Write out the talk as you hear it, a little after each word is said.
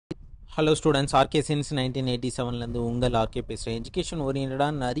Hello students, RK since 1987லேருந்து உங்கள் RK பேசுகிறேன். Education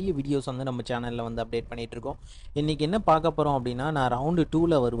ஓரியன்டாக நிறைய வீடியோஸ் வந்து நம்ம சேனலில் வந்து அப்டேட் பண்ணிகிட்ருக்கோம். இன்றைக்கி என்ன பார்க்க போகிறோம் அப்படின்னா, நான் ரவுண்டு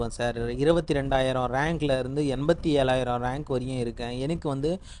 2ல் வருவேன் சார். 22,000 ரேங்க்ல இருந்து 87,000 ரேங்க் வரையும் இருக்கேன். எனக்கு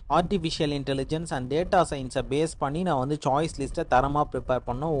வந்து ஆர்டிஃபிஷியல் இன்டெலிஜென்ஸ் அண்ட் டேட்டா சயின்ஸை பேஸ் பண்ணி நான் வந்து சாய்ஸ் லிஸ்ட்டை தரமாக ப்ரிப்பேர்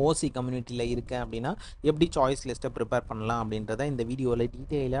பண்ணோம். ஓசி கம்யூனிட்டியில் இருக்கேன் அப்படின்னா எப்படி சாய்ஸ் லிஸ்ட்டை ப்ரிப்பேர் பண்ணலாம் அப்படின்றத இந்த வீடியோவில்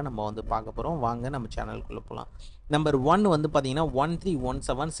டீட்டெயிலாக நம்ம வந்து பார்க்க போகிறோம். வாங்க நம்ம சேனலுக்குள்ளே போகலாம். நம்பர் 1 வந்து பார்த்தீங்கன்னா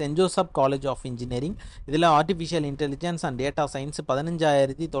 1317 send Joseph college of engineering. இதில் artificial intelligence and data science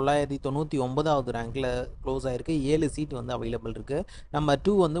 15,999வது ரேங்கில் close ஆகிருக்கு. 7 சீட் வந்து அவைலபிள் இருக்குது. நம்பர்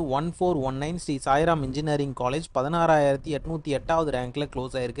 2 வந்து 1419 Sri Sairam engineering college 16,808வது ரேங்கில்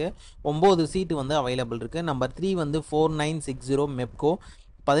close ஆகிருக்கு. 9 சீட்டு வந்து அவைலபிள் இருக்குது. நம்பர் 3 வந்து 4960 மெப்கோ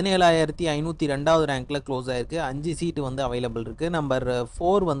 17,502வது ரேங்க்கில் க்ளோஸ் ஆகிருக்கு. 5 சீட்டு வந்து அவைலபிள் இருக்குது. நம்பர்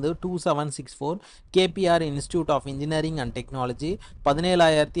 4 வந்து 2764 KPR institute of engineering and technology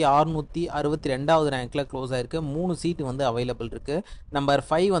 17,662வது ரேங்க்கில் close ஆகிருக்கு. 3 சீட்டு வந்து அவைலபிள் இருக்குது. நம்பர்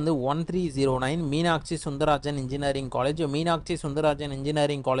 5 வந்து 1309 Meenakshi Sundarajan engineering college. Meenakshi Sundarajan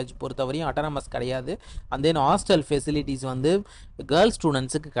engineering college பொறுத்தவரையும் அட்டானமஸ் கிடையாது. அண்ட் தென் ஹாஸ்டல் ஃபெசிலிட்டிஸ் வந்து கேர்ள்ஸ்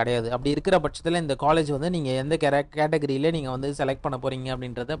ஸ்டூடெண்ட்ஸுக்கு கிடையாது. அப்படி இருக்கிற பட்சத்தில் இந்த காலேஜ் வந்து நீங்கள் எந்த கேட்டகரியில் நீங்கள் வந்து செலக்ட் பண்ண போகிறீங்க அப்படின்றத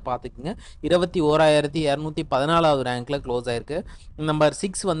பார்த்துக்குங்க. 21,214வது ரேங்க்கில் க்ளோஸ் ஆயிருக்கு. நம்பர்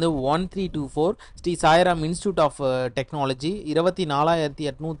 6 வந்து 1324 Sri Sairam institute of technology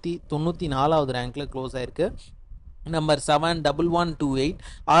 24,894வது ரேங்க்கில் close ஆயிருக்கு. Number 71128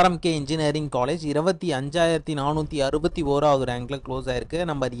 RMK engineering college 25,461வது ரேங்கில் close ஆயிருக்கு.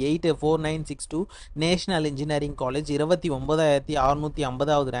 Number 8 4962 national engineering college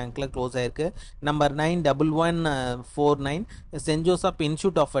 29,650வது ரேங்கில் close ஆயிருக்கு. Number 9 1149 send Joseph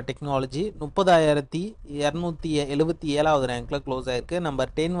institute of technology 30,277வது ரேங்கில் close ஆயிருக்கு.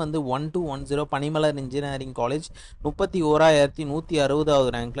 நம்பர் 10 வந்து 1210 பனிமலர் இன்ஜினியரிங் காலேஜ் 31,160வது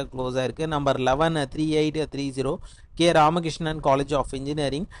ரேங்கில் க்ளோஸ் ஆயிருக்கு. Number 11 3830 K Ramakrishnan college of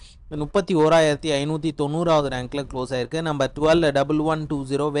engineering 31,590வது ரேங்க்கில் close ஆயிருக்கு. Number 12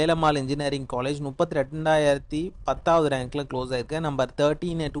 1120 Velammal engineering college 32,010வது ரேங்க்கில் close ஆயிருக்கு. Number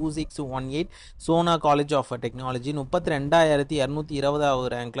 13 2618 Sona college of technology 32,220வது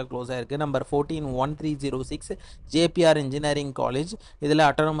ரேங்க்கில் close ஆயிருக்கு. Number 14 1306 JPR engineering college, இதில்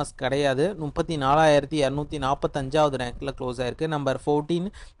autonomous கிடையாது, 34,245வது ரேங்க்கில் close ஆயிருக்கு. Number 15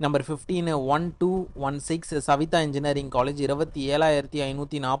 1216 Savitha engineering college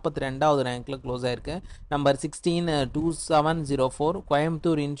 27,542வது ரேங்க்கில் close ஆயிருக்கு. Number 16 2704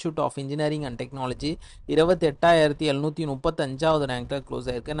 Coimbatore institute of engineering and technology 28,735வது ரேங்க்கில் close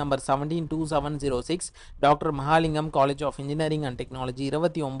ஆயிருக்கு. Number 17 2706 doctor Mahalingam college of engineering and technology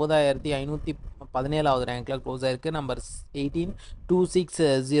 29,517வது ரேங்க்கில் close ஆயிருக்கு. Number 18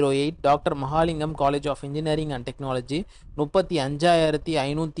 2608 doctor Mahalingam college of engineering and technology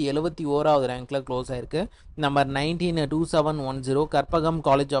 35,571வது ரேங்க்கில் close ஆயிருக்கு. Number 19 2710 Karpagam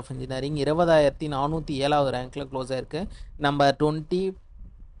college of engineering 20,407வது ரேங்க்கில் close ஆயிருக்கு. Number 20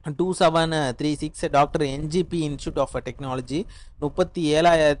 2736 doctor NGP institute of technology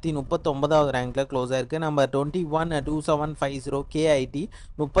 37,039வது ரேங்க்கில் close ஆயிருக்கு. Number 21 2750 கேஐடி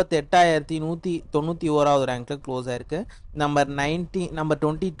 38,191வது ரேங்க்கில் close ஆயிருக்கு. Number 22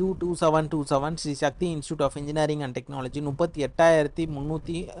 2727 Sri Sakthi institute of engineering and technology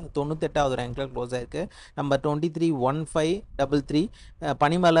 38,398வது ரேங்க்கில் close ஆயிருக்கு. Number 23 1533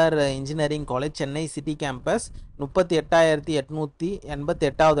 பனிமலர் engineering college Chennai city campus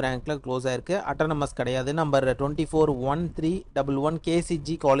 38,888வது ரேங்க்கில் close ஆயிருக்கு, autonomous கிடையாது. Number 24 1311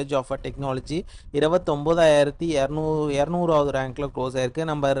 KCG college of technology 29,200வது ரேங்க்கில் close ஆயிருக்கு.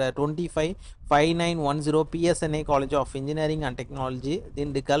 Number 25 5910 PSNA college of engineering and technology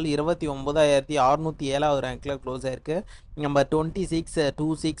Dindigul 29,607வது ரேங்க்கில் close ஆயிருக்கு. Number 26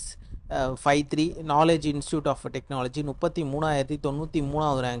 2653 knowledge institute of technology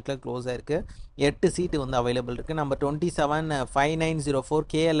 33,093வது ரேங்க்கில் close ஆயிருக்கு. 8 சீட்டு வந்து available இருக்குது. Number 27 5904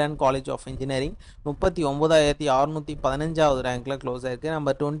 KLN college of engineering 39,615வது ரேங்க்கில் close ஆயிருக்கு.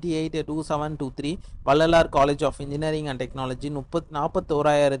 Number 28 2723 Vallalar college of engineering and technology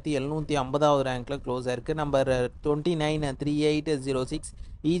 41,750வது ரேங்க்கில் close ஆயிருக்கு. Number 29 3806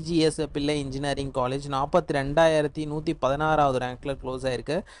 EGS பிள்ளை engineering college 42,116வது ரேங்க்கில் close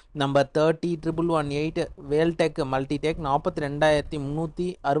ஆயிருக்கு. Number 30 1118 Vel Tech Multitech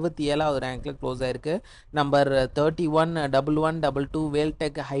 42,367வது ரேங்க்கில் close ஆயிருக்கு. Number 31 1122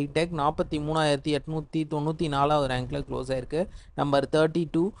 Vel Tech hitech 43,894வது ரேங்க்கில் close ஆயிருக்கு. Number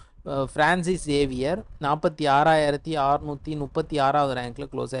 32 Francis Xavier 46,636வது ரேங்க்கில்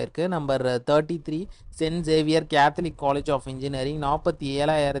close ஆயிருக்கு. Number 33 saint Xavier Catholic college of engineering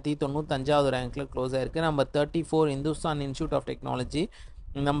 47,095வது ரேங்க்கில் close ஆயிருக்கு. Number 34 Hindustan institute of technology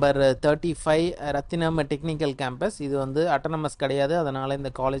number 35 Rathinam technical campus. இது வந்து autonomous கிடையாது, அதனால்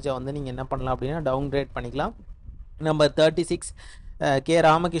இந்த காலேஜை வந்து நீங்கள் என்ன பண்ணலாம் அப்படின்னா டவுன்கிரேட் பண்ணிக்கலாம். Number 36 K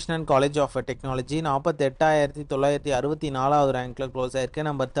Ramakrishnan college of technology 48,964வது ரேங்க்கில் close ஆயிருக்கு.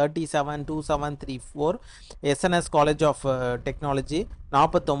 Number 372734 SNS college of technology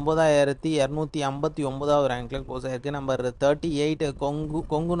 49,259வது ரேங்க்கில் close ஆயிருக்கு. நம்பர் 38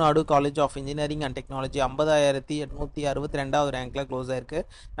 கொங்கு நாடு college of engineering and technology 50,862வது ரேங்க்கில் close ஆயிருக்கு.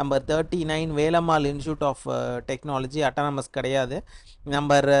 Number 39 Velammal institute of technology autonomous கிடையாது.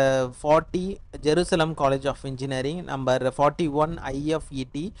 Number 40 Jerusalem college of engineering. Number 41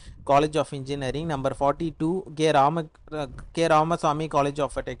 IFET college of engineering. Number 42 K Ramasamy college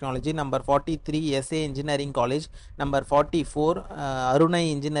of technology. Number 43 S A engineering college. Number 44 Arunai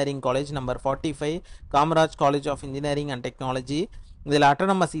engineering college. Number 45 Kamaraj college of engineering and technology. இதில்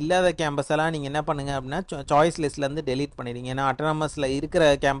autonomous இல்லாத campus எல்லாம் நீங்கள் என்ன பண்ணுங்கள் அப்படின்னா choice லிஸ்ட்லேருந்து delete பண்ணிடுங்க. ஏன்னா அட்டானமஸில் இருக்கிற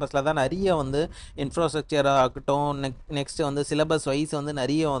கேம்பஸில் தான் நிறைய வந்து இன்ஃப்ராஸ்ட்ரக்சர் ஆகட்டும், நெக்ஸ்ட்டு வந்து சிலபஸ் வைஸ் வந்து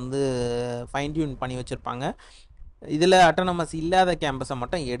நிறைய வந்து ஃபைன் டியூன் பண்ணி வச்சுருப்பாங்க. இதில் அட்டானமஸ் இல்லாத கேம்பஸை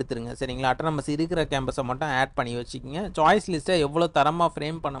மட்டும் எடுத்துருங்க, சரிங்களா? அட்டானமஸ் இருக்கிற கேம்பஸை மட்டும் ஆட் பண்ணி வச்சுக்கிங்க. சாய்ஸ் லிஸ்ட்டை எவ்வளோ தரமாக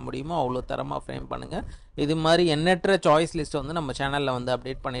ஃப்ரேம் பண்ண முடியுமோ அவ்வளோ தரமாக ஃப்ரேம் பண்ணுங்கள். இது மாதிரி எண்ணற்ற சாய்ஸ் லிஸ்ட்டை வந்து நம்ம சேனலில் வந்து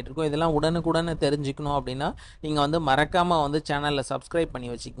அப்டேட் பண்ணிகிட்ருக்கோம். இதெல்லாம் உடனுக்குடனே தெரிஞ்சுக்கணும் அப்படின்னா நீங்கள் வந்து மறக்காமல் வந்து சேனலில் சப்ஸ்கிரைப் பண்ணி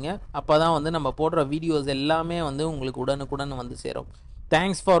வச்சுக்கிங்க. அப்போ தான் வந்து நம்ம போடுற வீடியோஸ் எல்லாமே வந்து உங்களுக்கு உடனுக்குடன் வந்து சேரும்.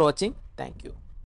 தேங்க்ஸ் ஃபார் வாட்சிங். தேங்க்யூ.